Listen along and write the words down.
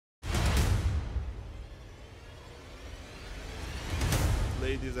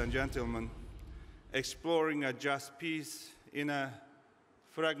ladies and gentlemen. Exploring a just peace in a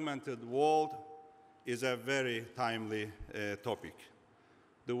fragmented world is a very timely topic.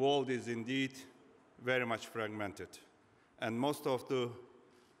 The world is indeed very much fragmented, and most of the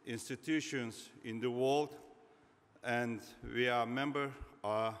institutions in the world and we are members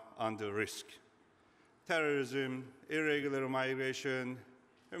are under risk. Terrorism, irregular migration,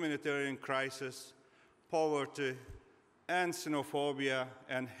 humanitarian crisis, poverty, and xenophobia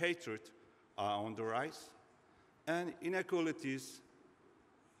and hatred are on the rise, and inequalities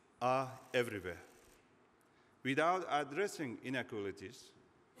are everywhere. Without addressing inequalities,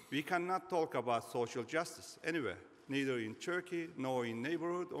 we cannot talk about social justice anywhere, neither in Turkey nor in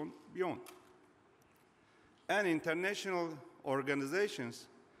neighborhood or beyond. And international organizations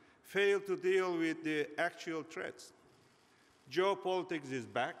fail to deal with the actual threats. Geopolitics is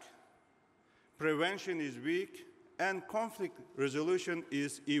back, prevention is weak, and conflict resolution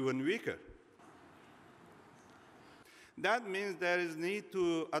is even weaker. That means there is need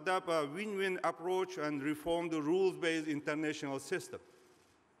to adopt a win-win approach and reform the rules-based international system.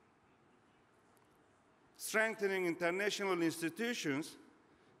 Strengthening international institutions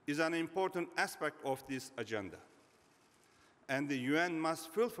is an important aspect of this agenda, and the UN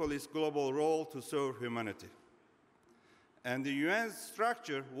must fulfill its global role to serve humanity. And the UN's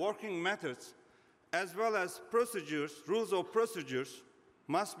structure, working methods, as well as procedures, rules of procedures,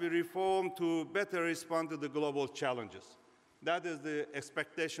 must be reformed to better respond to the global challenges. That is the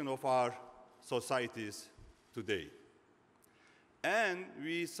expectation of our societies today. And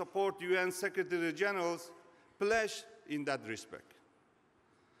we support UN Secretary General's pledge in that respect.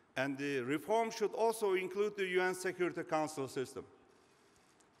 And the reform should also include the UN Security Council system.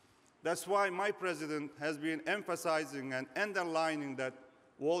 That's why my president has been emphasizing and underlining that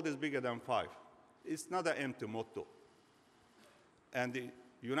world is bigger than five. It's not an empty motto. And the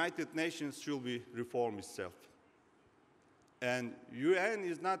United Nations should be reformed itself. And UN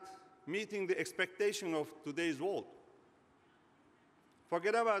is not meeting the expectation of today's world.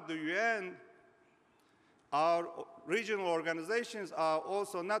 Forget about the UN. Our regional organizations are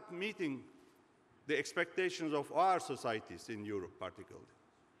also not meeting the expectations of our societies in Europe, particularly.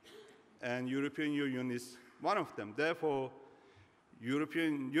 And European Union is one of them. Therefore,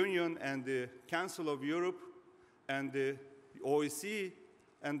 European Union and the Council of Europe and the OSCE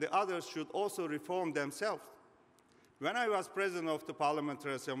and the others should also reform themselves. When I was president of the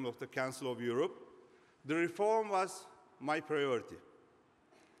Parliamentary Assembly of the Council of Europe, the reform was my priority.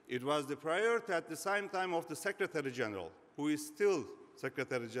 It was the priority at the same time of the Secretary General, who is still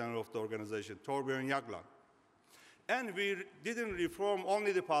Secretary General of the organization, Torbjörn Jagland. And we didn't reform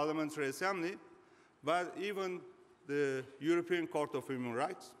only the Parliamentary Assembly, but even the European Court of Human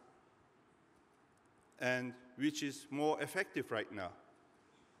Rights, and which is more effective right now.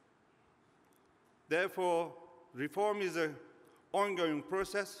 Therefore, reform is an ongoing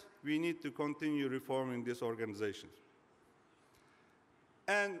process. We need to continue reforming these organizations.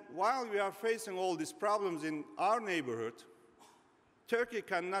 And while we are facing all these problems in our neighborhood, Turkey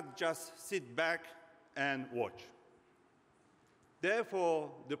cannot just sit back and watch.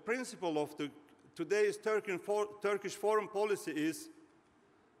 Therefore, the principle of today's Turkish foreign policy is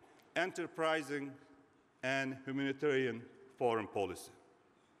enterprising and humanitarian foreign policy.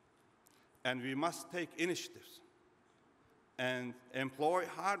 And we must take initiatives and employ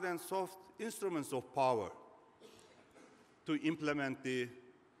hard and soft instruments of power to implement the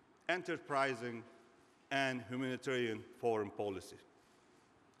enterprising and humanitarian foreign policy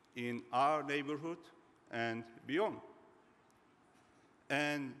in our neighborhood and beyond.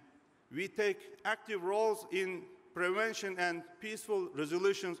 And we take active roles in prevention and peaceful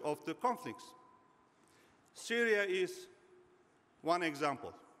resolutions of the conflicts. Syria is one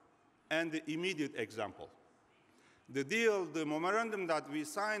example, and the immediate example. The deal, the memorandum that we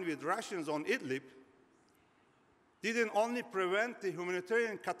signed with Russians on Idlib didn't only prevent the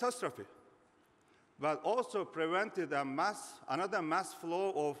humanitarian catastrophe, but also prevented another mass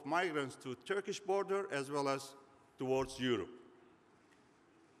flow of migrants to the Turkish border as well as towards Europe.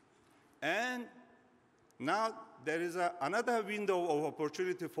 And now there is another window of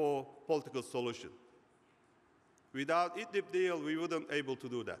opportunity for political solution. Without Idlib deal, we wouldn't be able to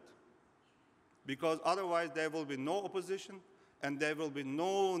do that, because otherwise there will be no opposition, and there will be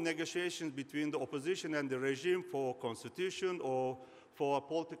no negotiations between the opposition and the regime for constitution or for a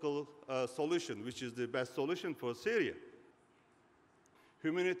political solution, which is the best solution for Syria.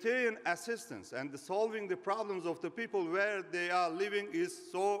 Humanitarian assistance and solving the problems of the people where they are living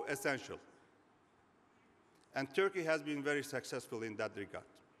is so essential. And Turkey has been very successful in that regard.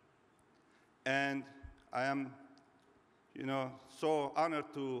 And I am so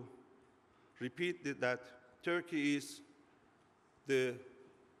honored to repeat that Turkey is the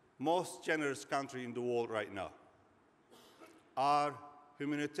most generous country in the world right now. Our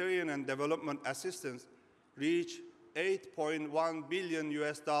humanitarian and development assistance reached $8.1 billion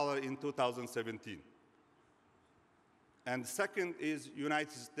in 2017. And second is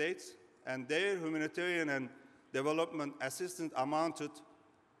United States, and their humanitarian and development assistance amounted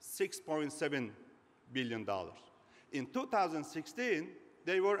 $6.7 billion. In 2016,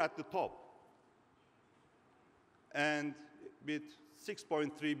 they were at the top, and with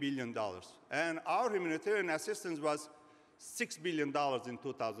 $6.3 billion. And our humanitarian assistance was $6 billion in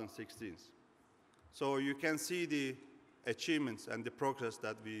 2016. So you can see the achievements and the progress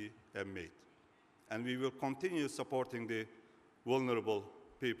that we have made. And we will continue supporting the vulnerable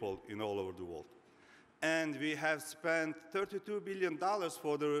people in all over the world. And we have spent $32 billion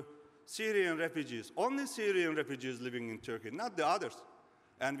for the Syrian refugees, only Syrian refugees living in Turkey, not the others.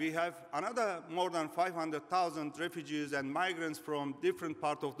 And we have another more than 500,000 refugees and migrants from different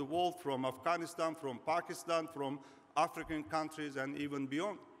parts of the world, from Afghanistan, from Pakistan, from African countries, and even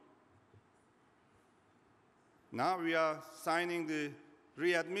beyond. Now we are signing the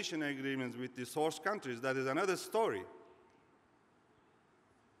readmission agreements with the source countries. That is another story.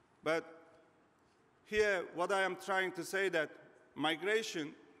 But here, what I am trying to say that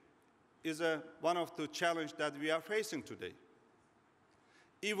migration is one of the challenges that we are facing today.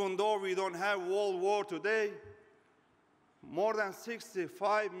 Even though we don't have world war today, more than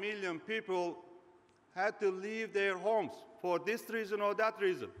 65 million people had to leave their homes for this reason or that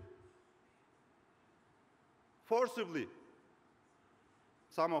reason. Forcibly,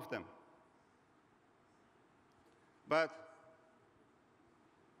 some of them. But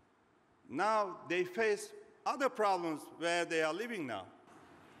now they face other problems where they are living now.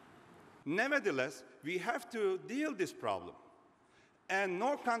 Nevertheless, we have to deal with this problem. And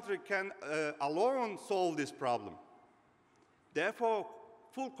no country can alone solve this problem. Therefore,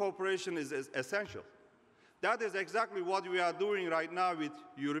 full cooperation is essential. That is exactly what we are doing right now with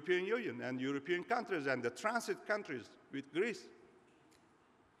European Union and European countries and the transit countries with Greece.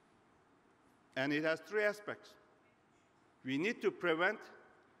 And it has three aspects. We need to prevent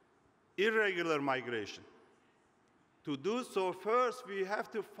irregular migration. To do so, first, we have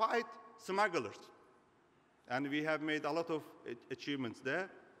to fight smugglers. And we have made a lot of achievements there.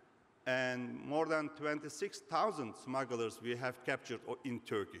 And more than 26,000 smugglers we have captured in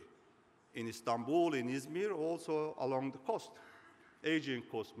Turkey. In Istanbul, in Izmir, also along the coast, Aegean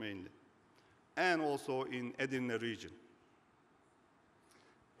coast mainly. And also in Edirne region.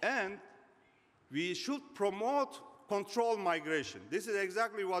 And we should promote controlled migration. This is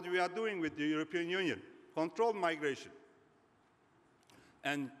exactly what we are doing with the European Union, controlled migration.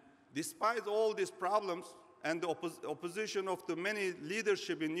 And despite all these problems, and the opposition of the many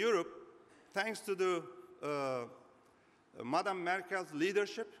leadership in Europe, thanks to the Madam Merkel's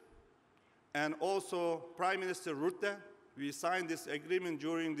leadership, and also Prime Minister Rutte, we signed this agreement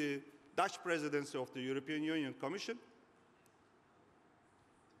during the Dutch presidency of the European Union Commission.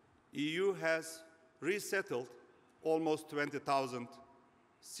 EU has resettled almost 20,000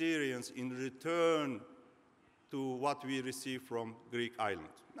 Syrians in return to what we receive from Greek island.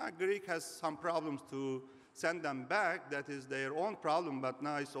 Now, Greece has some problems to send them back. That is their own problem, but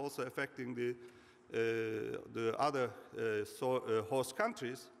now it's also affecting the other host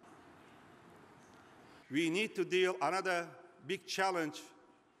countries. We need to deal with another big challenge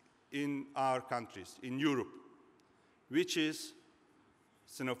in our countries, in Europe, which is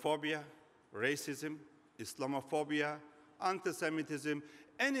xenophobia, racism, Islamophobia, anti-Semitism,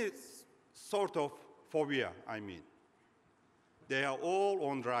 any sort of phobia, I mean. They are all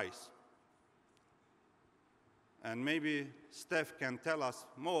on rise. And maybe Stef can tell us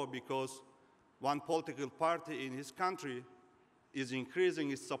more, because one political party in his country is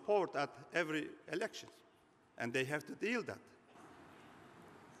increasing its support at every election, and they have to deal with that.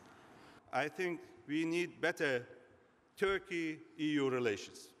 I think we need better Turkey-EU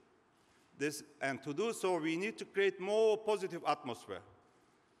relations. And to do so, we need to create more positive atmosphere.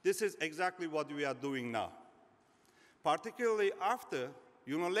 This is exactly what we are doing now. Particularly after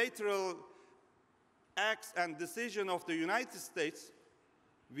unilateral acts and decisions of the United States,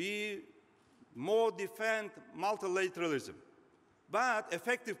 we more defend multilateralism, but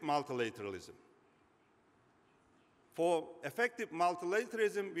effective multilateralism. For effective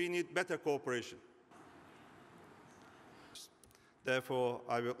multilateralism, we need better cooperation. Therefore,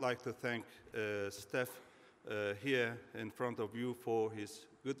 I would like to thank Stef here in front of you for his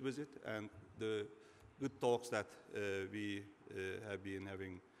good visit and the good talks that we have been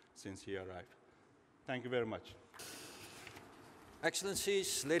having since he arrived. Thank you very much.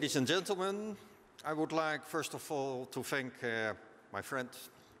 Excellencies, ladies and gentlemen, I would like first of all to thank my friend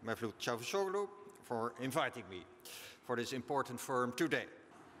Mevlüt Çavuşoğlu for inviting me for this important forum today.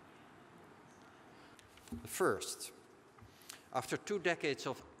 First, after 2 decades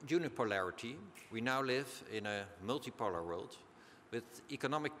of unipolarity, we now live in a multipolar world with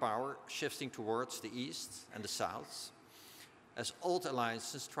economic power shifting towards the East and the South as old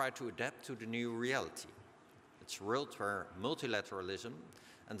alliances try to adapt to the new reality. It's a world where multilateralism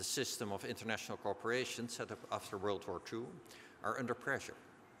and the system of international cooperation set up after World War II are under pressure,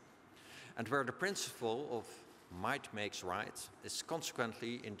 and where the principle of might makes right is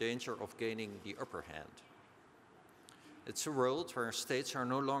consequently in danger of gaining the upper hand. It's a world where states are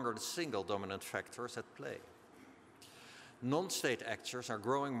no longer the single dominant factors at play. Non-state actors are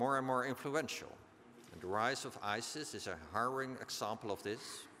growing more and more influential, and the rise of ISIS is a harrowing example of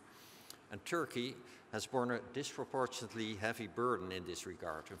this, and Turkey has borne a disproportionately heavy burden in this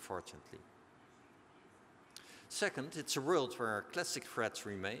regard, unfortunately. Second, it's a world where classic threats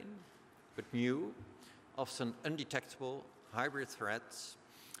remain, but new, often undetectable hybrid threats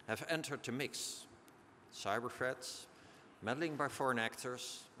have entered the mix. Cyber threats, meddling by foreign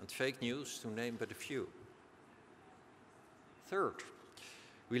actors, and fake news, to name but a few. Third,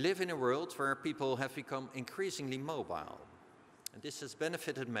 we live in a world where people have become increasingly mobile, and this has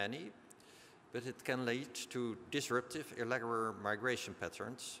benefited many, but it can lead to disruptive, irregular migration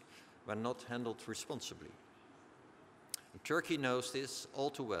patterns when not handled responsibly. And Turkey knows this all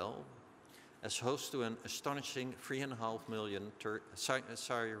too well, as host to an astonishing 3.5 million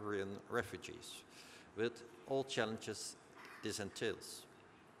Syrian refugees, with all challenges this entails.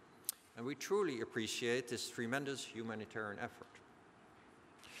 And we truly appreciate this tremendous humanitarian effort.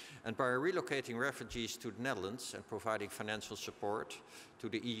 And by relocating refugees to the Netherlands and providing financial support to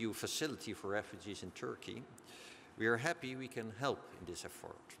the EU facility for refugees in Turkey, we are happy we can help in this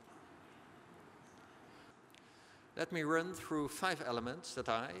effort. Let me run through 5 elements that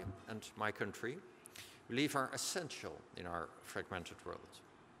I and my country believe are essential in our fragmented world.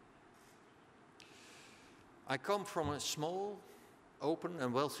 I come from a small, open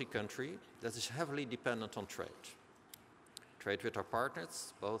and wealthy country that is heavily dependent on trade. Trade with our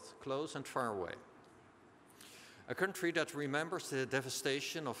partners, both close and far away. A country that remembers the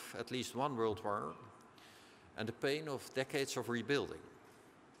devastation of at least one world war and the pain of decades of rebuilding.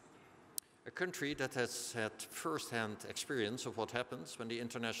 A country that has had first-hand experience of what happens when the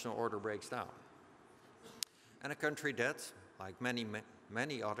international order breaks down. And a country that, like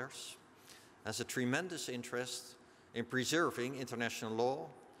many others, has a tremendous interest in preserving international law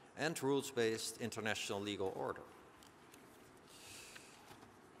and rules-based international legal order.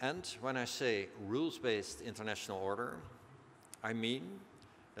 And when I say rules-based international order, I mean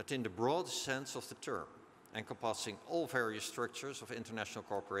that in the broadest sense of the term, encompassing all various structures of international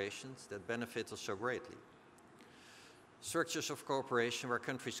corporations that benefit us so greatly. Structures of cooperation where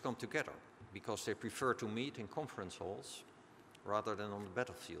countries come together because they prefer to meet in conference halls rather than on the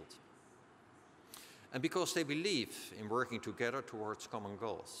battlefield. And because they believe in working together towards common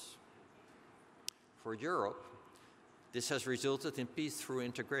goals. For Europe, this has resulted in peace through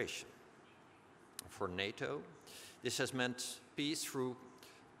integration. For NATO, this has meant peace through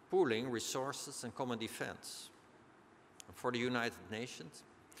pooling resources and common defense. And for the United Nations,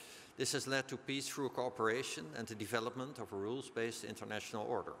 this has led to peace through cooperation and the development of a rules-based international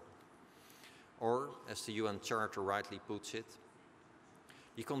order. Or, as the UN Charter rightly puts it,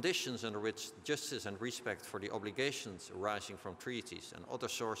 the conditions under which justice and respect for the obligations arising from treaties and other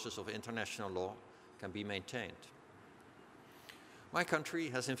sources of international law can be maintained. My country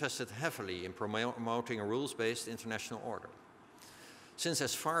has invested heavily in promoting a rules-based international order, since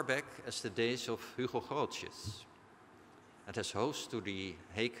as far back as the days of Hugo Grotius, and as host to the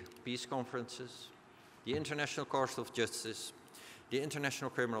Hague Peace Conferences, the International Court of Justice, the International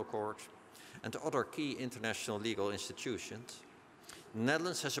Criminal Court, and other key international legal institutions, the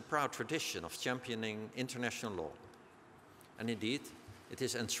Netherlands has a proud tradition of championing international law. And indeed, it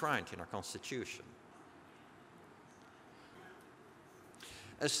is enshrined in our constitution.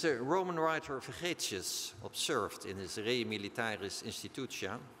 As the Roman writer Vegetius observed in his Re Militaris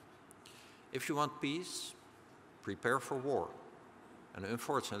Institutia, if you want peace, prepare for war. And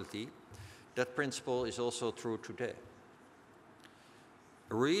unfortunately, that principle is also true today.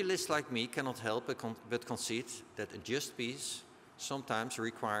 A realist like me cannot help but concede that a just peace sometimes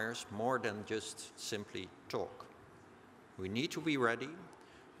requires more than just simply talk. We need to be ready,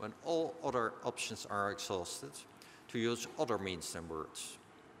 when all other options are exhausted, to use other means than words.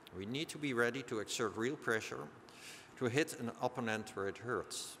 We need to be ready to exert real pressure, to hit an opponent where it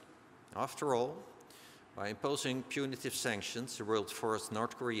hurts. After all, By imposing punitive sanctions, the world forced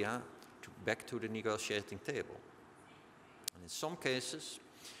North Korea back to the negotiating table. And in some cases,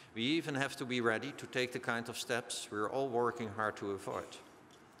 we even have to be ready to take the kind of steps we're all working hard to avoid.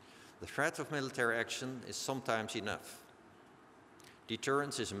 The threat of military action is sometimes enough.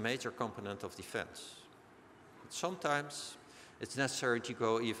 Deterrence is a major component of defense. But sometimes it's necessary to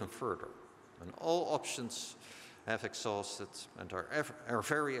go even further. When all options have exhausted and our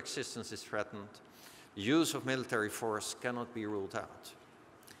very existence is threatened, the use of military force cannot be ruled out.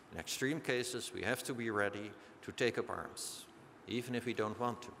 In extreme cases, we have to be ready to take up arms, even if we don't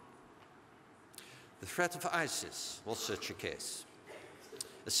want to. The threat of ISIS was such a case.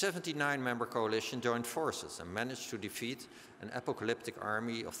 A 79-member coalition joined forces and managed to defeat an apocalyptic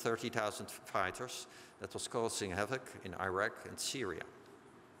army of 30,000 fighters that was causing havoc in Iraq and Syria.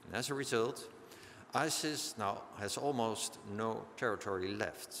 And as a result, ISIS now has almost no territory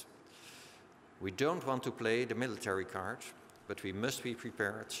left. We don't want to play the military card, but we must be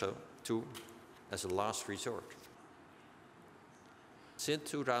prepared to as a last resort. Since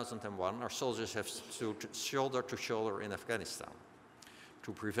 2001, our soldiers have stood shoulder to shoulder in Afghanistan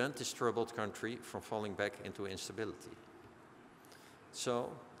to prevent this troubled country from falling back into instability.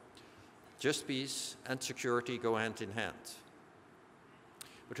 So, just peace and security go hand in hand.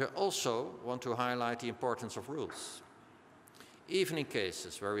 But I also want to highlight the importance of rules. Even in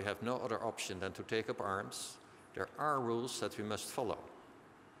cases where we have no other option than to take up arms, there are rules that we must follow.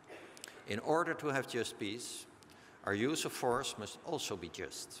 In order to have just peace, our use of force must also be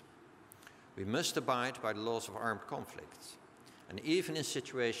just. We must abide by the laws of armed conflict. And even in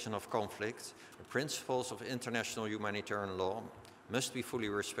situations of conflict, the principles of international humanitarian law must be fully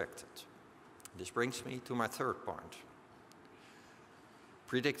respected. This brings me to my third point.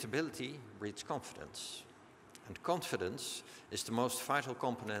 Predictability breeds confidence. And confidence is the most vital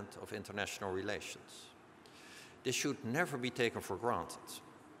component of international relations. This should never be taken for granted.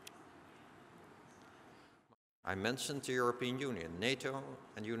 I mentioned the European Union, NATO,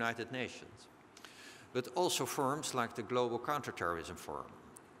 and United Nations, but also forums like the Global Counterterrorism Forum,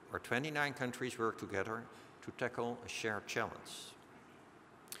 where 29 countries work together to tackle a shared challenge.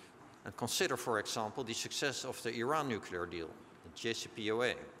 And consider, for example, the success of the Iran nuclear deal, the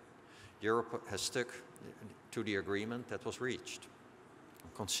JCPOA. Europe has stuck to the agreement that was reached.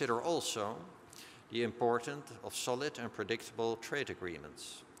 Consider also the importance of solid and predictable trade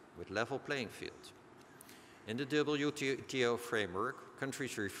agreements with level playing field. In the WTO framework,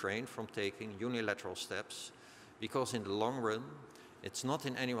 countries refrain from taking unilateral steps because in the long run, it's not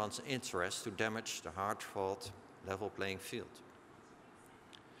in anyone's interest to damage the hard-fought level playing field.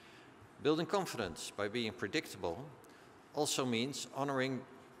 Building confidence by being predictable also means honoring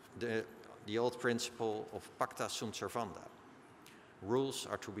the old principle of pacta sunt servanda. Rules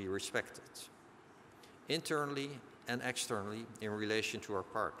are to be respected, internally and externally in relation to our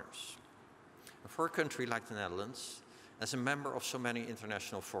partners. For a country like the Netherlands, as a member of so many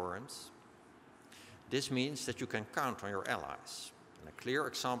international forums, this means that you can count on your allies. And a clear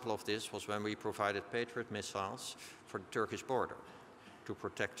example of this was when we provided Patriot missiles for the Turkish border to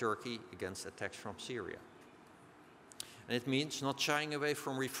protect Turkey against attacks from Syria. And it means not shying away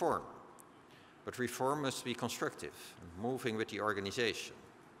from reform, but reform must be constructive and moving with the organization,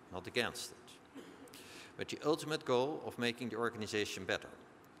 not against it. But the ultimate goal of making the organization better.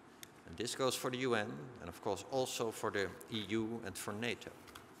 And this goes for the UN and of course also for the EU and for NATO.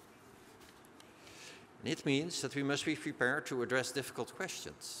 And it means that we must be prepared to address difficult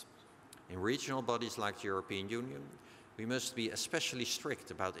questions. In regional bodies like the European Union, we must be especially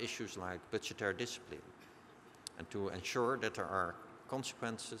strict about issues like budgetary discipline and to ensure that there are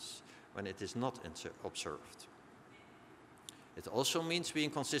consequences when it is not observed. It also means being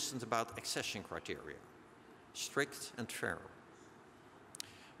consistent about accession criteria, strict and fair.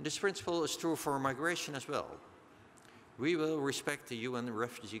 And this principle is true for migration as well. We will respect the UN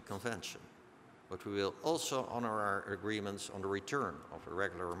Refugee Convention, but we will also honor our agreements on the return of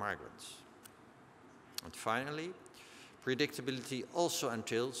irregular migrants. And finally, predictability also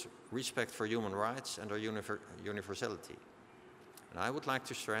entails respect for human rights and their universality. And I would like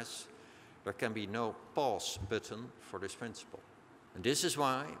to stress there can be no pause button for this principle. And this is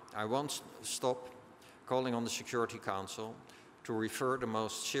why I won't stop calling on the Security Council to refer the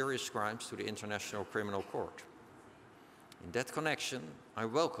most serious crimes to the International Criminal Court. In that connection, I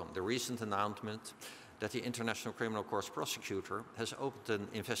welcome the recent announcement that the International Criminal Court's prosecutor has opened an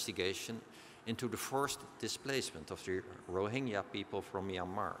investigation into the forced displacement of the Rohingya people from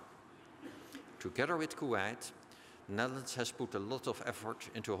Myanmar. Together with Kuwait, the Netherlands has put a lot of effort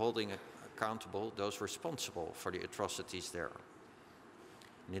into holding accountable those responsible for the atrocities there.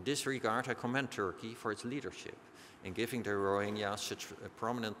 And in this regard, I commend Turkey for its leadership in giving the Rohingya such a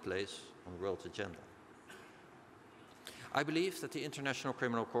prominent place on the world agenda. I believe that the International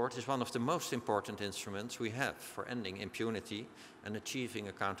Criminal Court is one of the most important instruments we have for ending impunity and achieving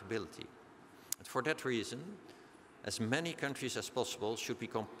accountability. And for that reason, as many countries as possible should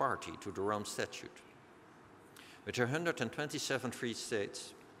become party to the Rome Statute. With 127 free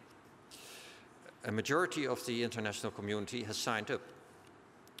states, a majority of the international community has signed up.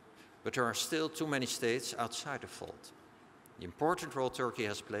 But there are still too many states outside the fold. The important role Turkey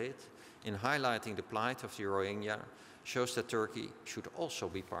has played in highlighting the plight of the Rohingya shows that Turkey should also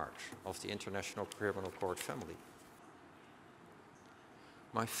be part of the International Criminal Court family.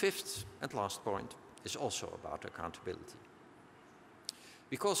 My fifth and last point is also about accountability.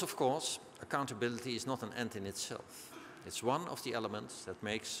 Because, of course, accountability is not an end in itself. It's one of the elements that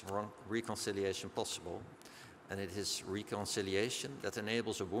makes reconciliation possible, and it is reconciliation that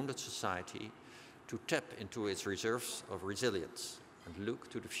enables a wounded society to tap into its reserves of resilience and look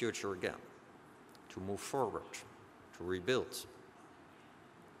to the future again, to move forward, to rebuild.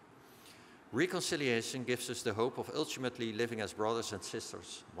 Reconciliation gives us the hope of ultimately living as brothers and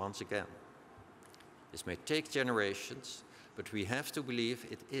sisters once again. This may take generations, but we have to believe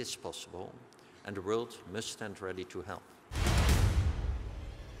it is possible, and the world must stand ready to help.